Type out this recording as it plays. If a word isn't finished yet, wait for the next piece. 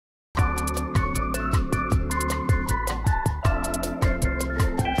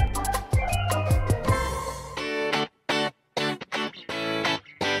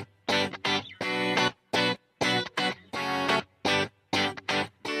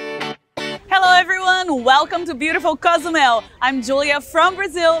everyone, welcome to beautiful Cozumel. I'm Julia from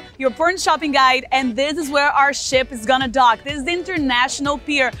Brazil, your important shopping guide, and this is where our ship is gonna dock. This is the international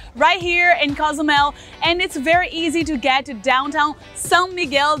pier right here in Cozumel, and it's very easy to get to downtown San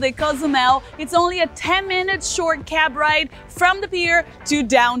Miguel de Cozumel. It's only a 10-minute short cab ride from the pier to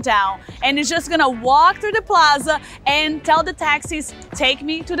downtown, and it's just gonna walk through the plaza and tell the taxis, take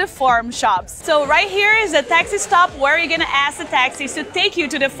me to the farm shops. So right here is the taxi stop where you're gonna ask the taxis to take you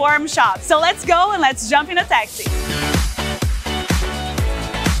to the farm shops. So let's go and let's jump in a taxi.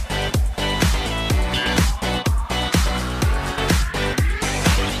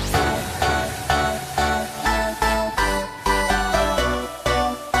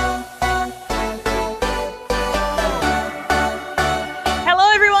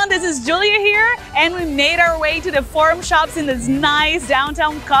 This is Julia here, and we made our way to the forum shops in this nice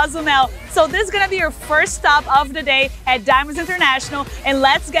downtown Cozumel. So this is gonna be your first stop of the day at Diamonds International, and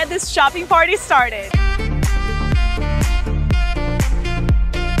let's get this shopping party started.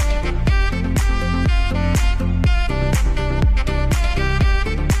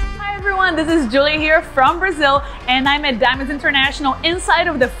 This is Julia here from Brazil, and I'm at Diamonds International inside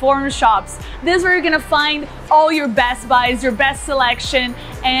of the forum shops. This is where you're gonna find all your best buys, your best selection,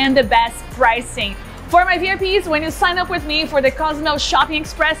 and the best pricing. For my VIPs, when you sign up with me for the Cozumel Shopping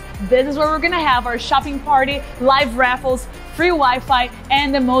Express, this is where we're gonna have our shopping party, live raffles, free Wi-Fi,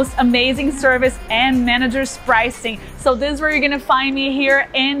 and the most amazing service and manager's pricing. So this is where you're gonna find me here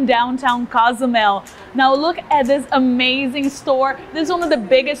in downtown Cozumel. Now look at this amazing store. This is one of the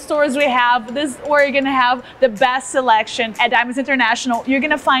biggest stores we have. This is where you're gonna have the best selection at Diamonds International. You're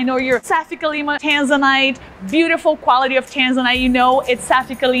gonna find all your Safikalima Tanzanite, beautiful quality of Tanzanite. You know it's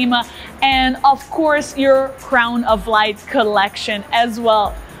Safikalima, and of course your Crown of Light collection as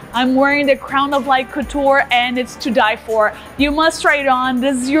well. I'm wearing the Crown of Light Couture, and it's to die for. You must try it on.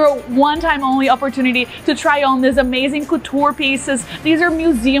 This is your one-time only opportunity to try on these amazing couture pieces. These are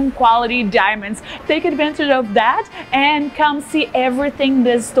museum quality diamonds. Take advantage of that and come see everything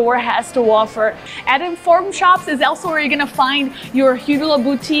this store has to offer. At Inform Shops is also where you're gonna find your Hudula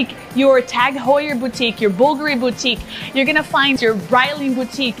Boutique, your Tag Heuer Boutique, your Bulgari Boutique. You're gonna find your Breitling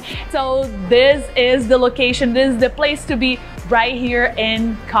Boutique. So this is the location, this is the place to be right here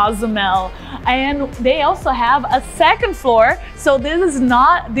in Cozumel. And they also have a second floor, so this is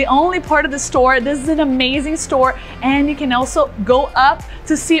not the only part of the store. This is an amazing store, and you can also go up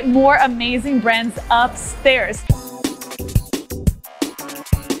to see more amazing brands upstairs.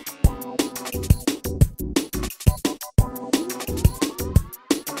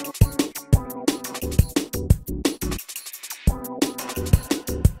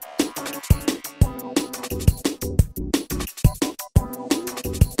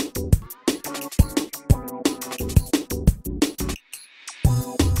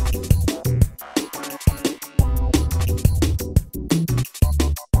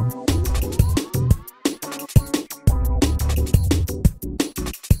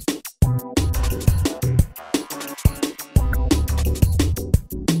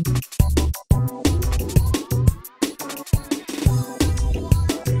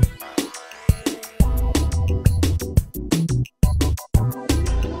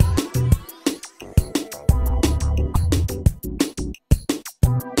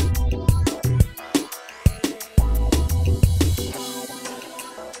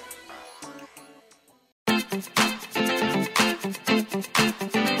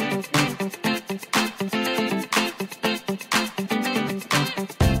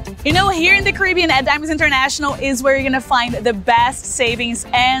 You know, here in the Caribbean at Diamonds International is where you're gonna find the best savings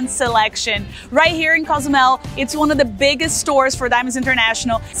and selection. Right here in Cozumel, it's one of the biggest stores for Diamonds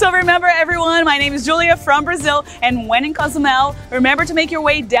International. So remember everyone, my name is Julia from Brazil, and when in Cozumel, remember to make your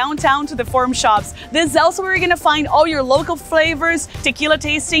way downtown to the forum shops. This is also where you're gonna find all your local flavors, tequila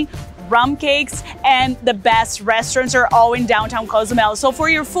tasting, rum cakes, and the best restaurants are all in downtown Cozumel. So for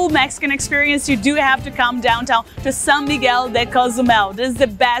your full Mexican experience, you do have to come downtown to San Miguel de Cozumel. This is the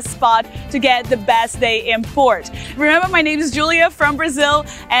best spot to get the best day in port. Remember, my name is Julia from Brazil,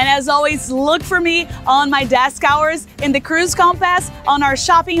 and as always, look for me on my desk hours, in the cruise compass, on our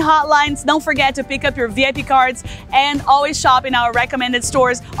shopping hotlines. Don't forget to pick up your VIP cards, and always shop in our recommended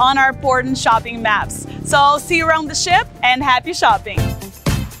stores on our important shopping maps. So I'll see you around the ship, and happy shopping.